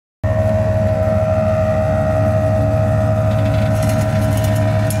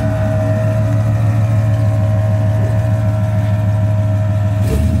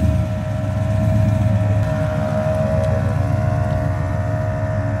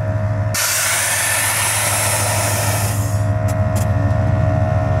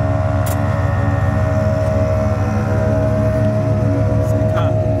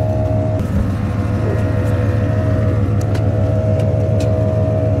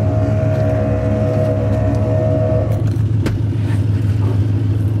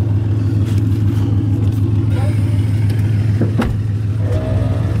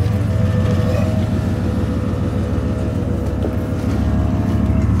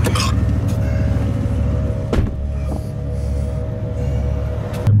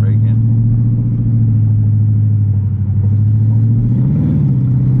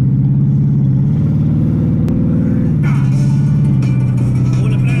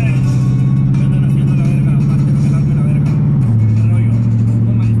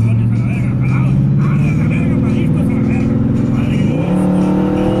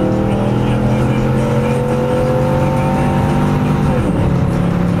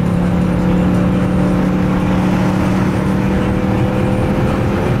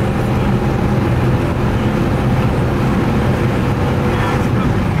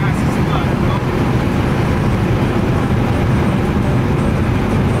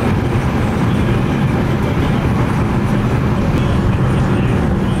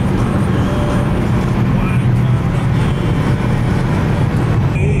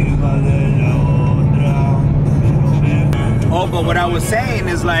what I was saying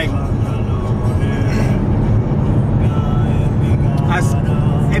is like,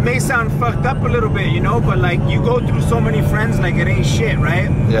 it may sound fucked up a little bit, you know, but like you go through so many friends like it ain't shit, right?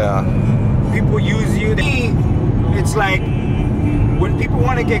 Yeah. People use you. It's like when people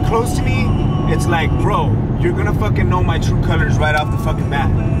want to get close to me, it's like, bro, you're gonna fucking know my true colors right off the fucking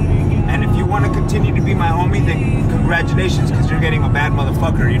bat. And if you want to continue to be my homie, then congratulations, because you're getting a bad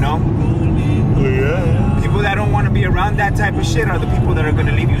motherfucker, you know? Oh, yeah. People that don't want to be around that type of shit are the people that are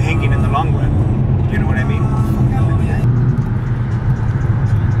gonna leave you hanging in the long run. You know what I mean?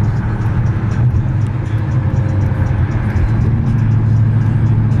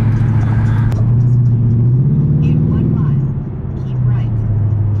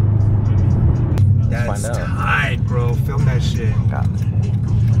 Tight, bro. Film that shit. Got it.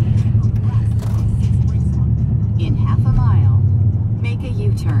 In half a mile, make a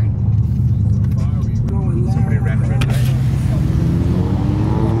U-turn. Somebody ran a red light.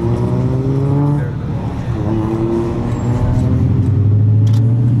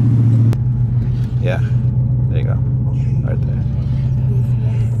 Yeah. There you go. Right there.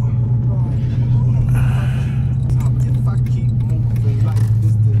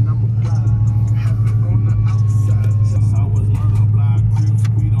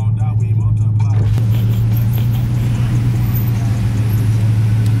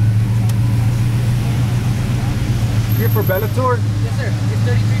 For Bellator? Yes, sir. It's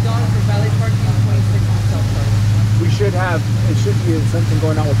 $33 for valet parking and $26 on self-parking. We should have, it should be something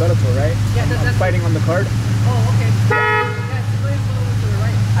going on with Bellator, right? Yeah, that's fighting on the card. Oh, okay. Yeah, it's going to the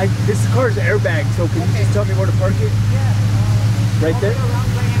right. This car's airbag, so can you just tell me where to park it? Yeah. Right there? Around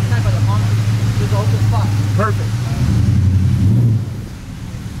the right-hand side by the palm tree. There's an open spot. Perfect.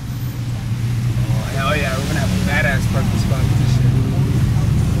 Oh, hell yeah. We're going to have a badass parking spot with this shit.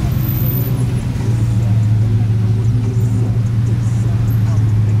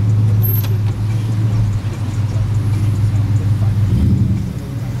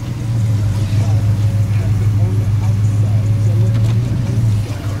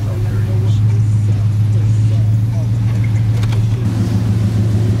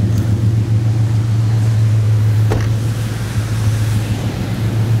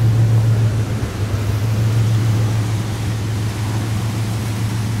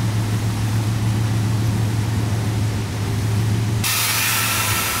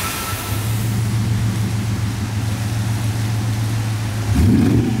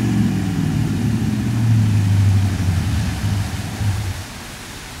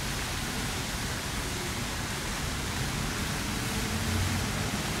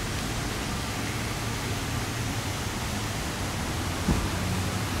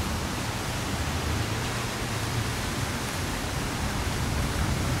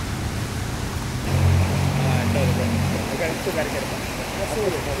 Still gotta get it.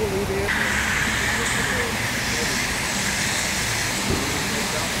 Absolutely. We'll leave it.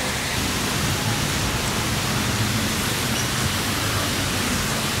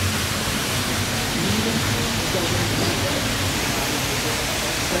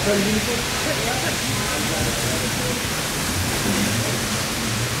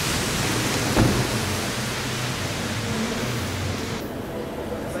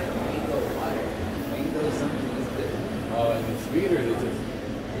 Sweet or is it just?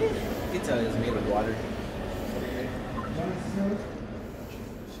 Pizza is made with water.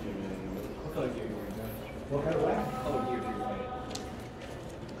 What kind of wax? Oh, here.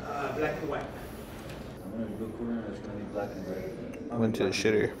 Black and white. I'm gonna go corner. It's gonna be black and white. Went to the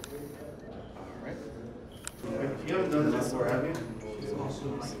shitter. Alright. You haven't done this before, have you? You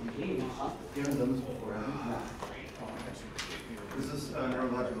haven't done this before, have you? This is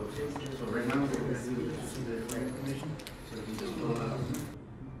neurological. So right now we're going to do the information. So we can just fill it out.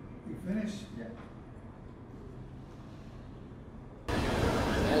 You finished? Yeah.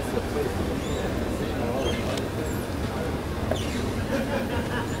 That's the place.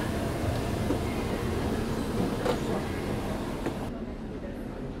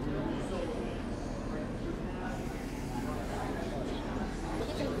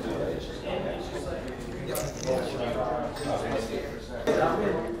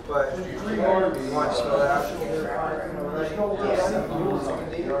 But you want to spell that out?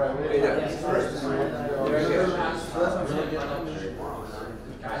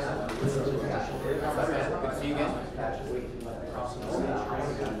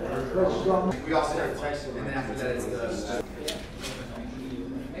 We all start texting, and then after that it's the...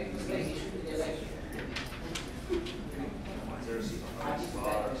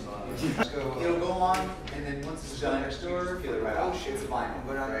 It'll go on, and then once it's done, you'll feel it right out. Oh shit, it's fine.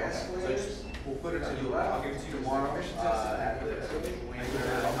 Go down the escalators. We'll put it to you. I'll give it to you tomorrow. At the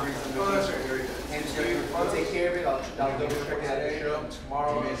I'll bring some. Oh, that's right. And so I'll take care of it. I'll double check it at the show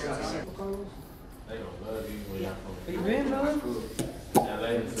tomorrow. You been, brother?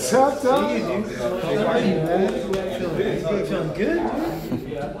 What's up, dog? Feeling good,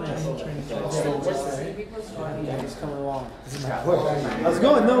 dude? He's coming along. How's it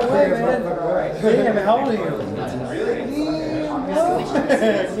going? No way, man. Damn, how old are you?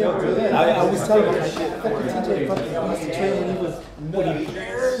 I was telling him shit. Fucking TJ fucking used to train when he was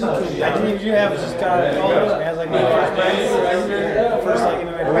I didn't even have just got it all those man. Like first like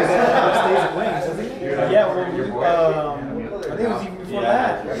MMA stays at Wings. Yeah, well I think it was even before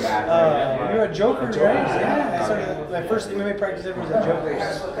that. You were at Joker's, right? Yeah. I started my first MMA practice ever was at Joker's.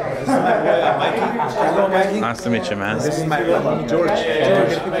 This is my boy, Mikey. Nice to meet you, man. This is my brother, George.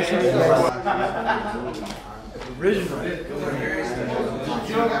 Original.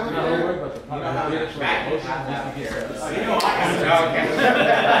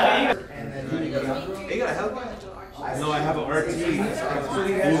 No, I have an RT.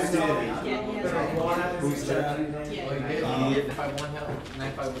 Boosted.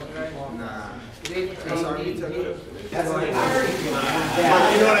 Nah. You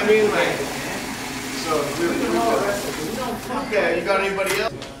know what I mean? Like, so, yeah, you got anybody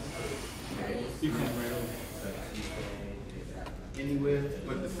else? You come right over. Anywhere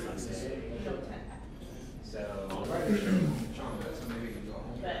but the fence.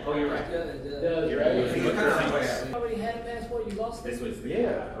 Oh, you're right. You're right. You already had a passport, you lost it? This was,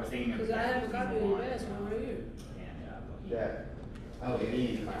 yeah, I was thinking of. Because I have a copy of your passport right here. Yeah. Oh, you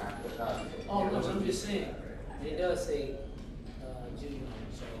need my actual passport. Oh, no, I'm just saying. It does say junior,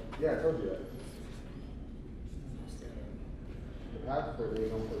 so. Yeah, I told you that. The passport, they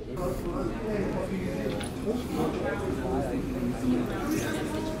don't put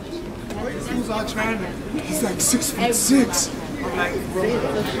This dude's all trying to. He's like 6'6". I'm like, bro,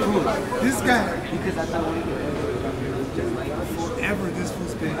 this guy. Because I thought forever this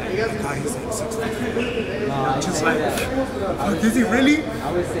was been. God, he's like 6'6". Just like, oh, is he really?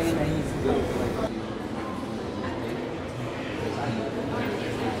 I was saying that he's good.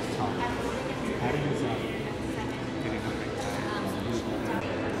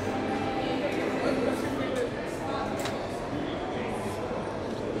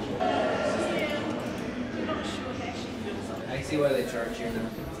 I see why they charge you now.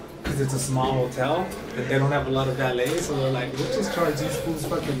 Because it's a small hotel, but they don't have a lot of valets, so they're like, we'll just charge these fools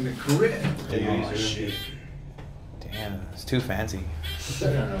fucking the crib. Oh, shit. Damn, it's too fancy. It's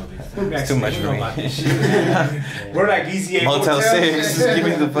too much for me. We're like easy. Motel 6, just give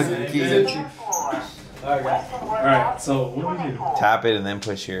me the fucking key. Alright, so what do we do? Tap it and then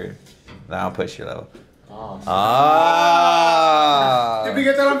push your, now push your level. Ah. Did we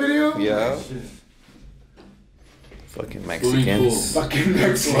get that on video? Yeah. Fucking Mexicans. Fucking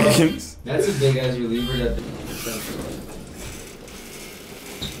Mexicans. That's a big ass reliever that.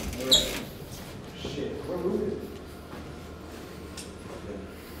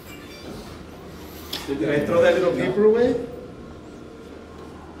 Did I throw that little paper away?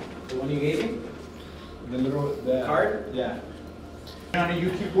 The one you gave me? The little Card? Yeah. Johnny, you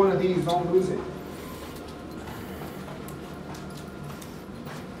keep one of these, don't lose it.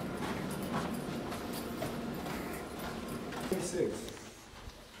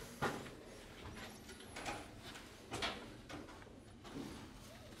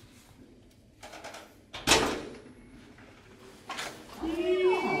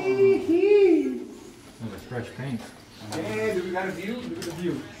 Fresh paint. Hey, do we got a view? Look at the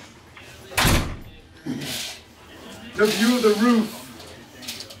view. The view of the roof.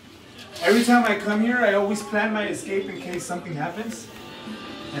 Every time I come here, I always plan my escape in case something happens.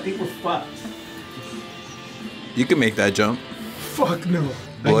 I think we're fucked. You can make that jump. Fuck no.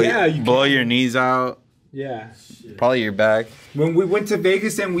 Blow, Yeah, you blow your knees out. Yeah. Probably your back. When we went to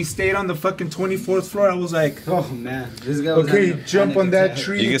Vegas and we stayed on the fucking 24th floor, I was like, Oh man, this guy was okay, jump on that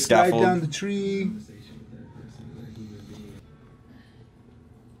tree, You get slide scaffold. down the tree.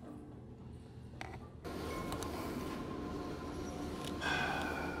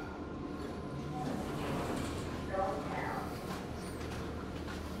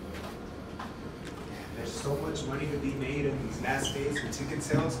 There's so much money to be made in these last days with ticket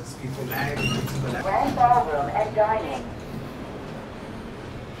sales because people lag. Grand ballroom and dining.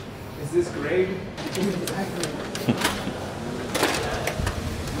 Is this Greg?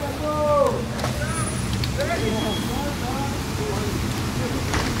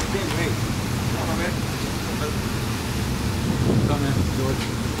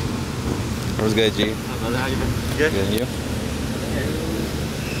 It was good, G. Good, and you?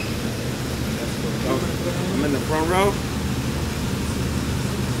 I'm in the front row.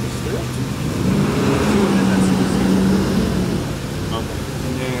 Okay.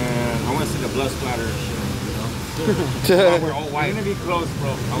 And then I want to see the blood splatter and shit, you know? We're all white. You're gonna be close, bro.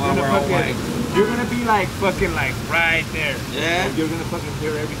 We're all white. You're gonna be like fucking like right there. Yeah. You're gonna fucking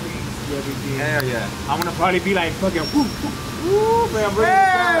hear everything, see everything. Hell yeah. I'm gonna probably be like fucking whoop, whoop, man,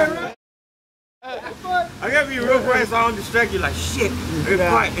 bro. I gotta be real quiet so I don't distract you like shit. It's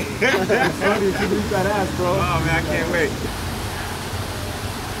fight. That's funny, you beat that ass, bro. Oh man, I can't wait.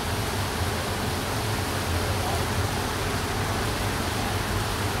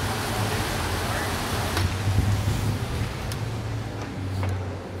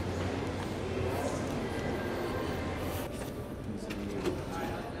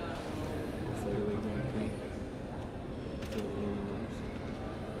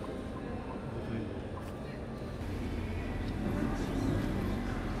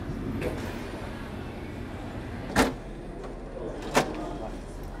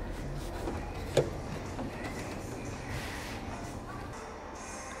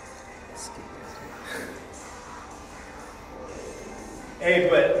 Hey,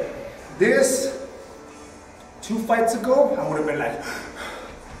 but this 2 fights ago, I would have been like,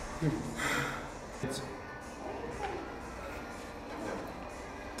 you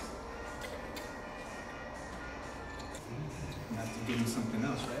have to give me something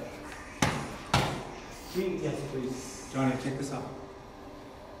else, right? Yes, please. Johnny, check this out.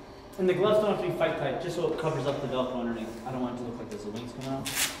 And the gloves don't have to be fight tight, just so it covers up the Velcro underneath. I don't want it to look like there's a wings coming out.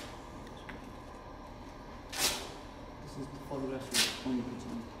 This is the photographs for 20%.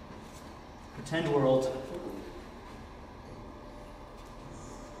 Pretend world.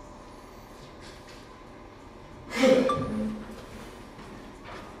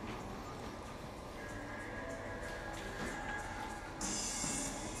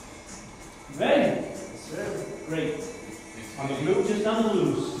 Ready? Yes, sir. Great. On the glute, just on the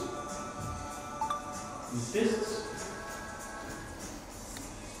loose. And fists.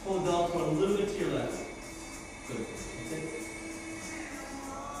 Pull the belt a little bit to your left. Good. That's it.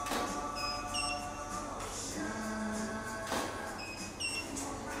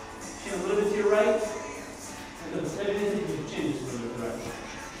 Chin a little bit to your right. And the head is your chin just a little bit to the right.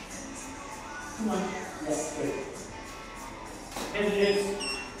 Come on. Yes, good. Hands and hips.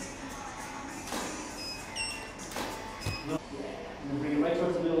 And then bring it right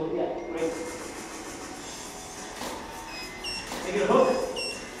towards the middle. Yeah, great. Make it a hook.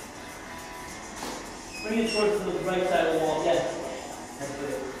 Bring it towards the right side of the wall. Yes. That's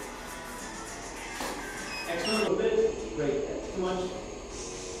great. Excellent. A little bit. Great. That's too much.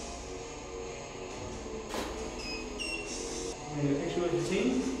 Get a picture with your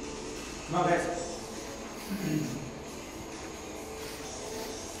team. Come on, guys.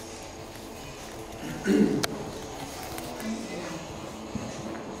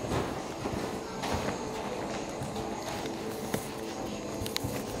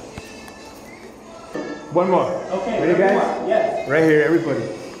 One more. Okay. Ready, guys? Yes. Right here, everybody.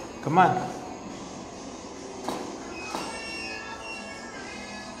 Come on.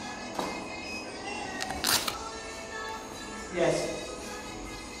 Yes.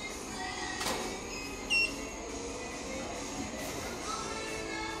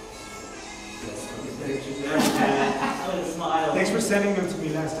 I would smile. Thanks for sending them to me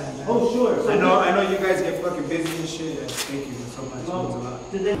last time, man. Oh, sure. So I know you guys get fucking busy and shit. Thank you so much. It means a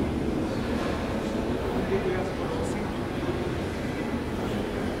lot. Did they?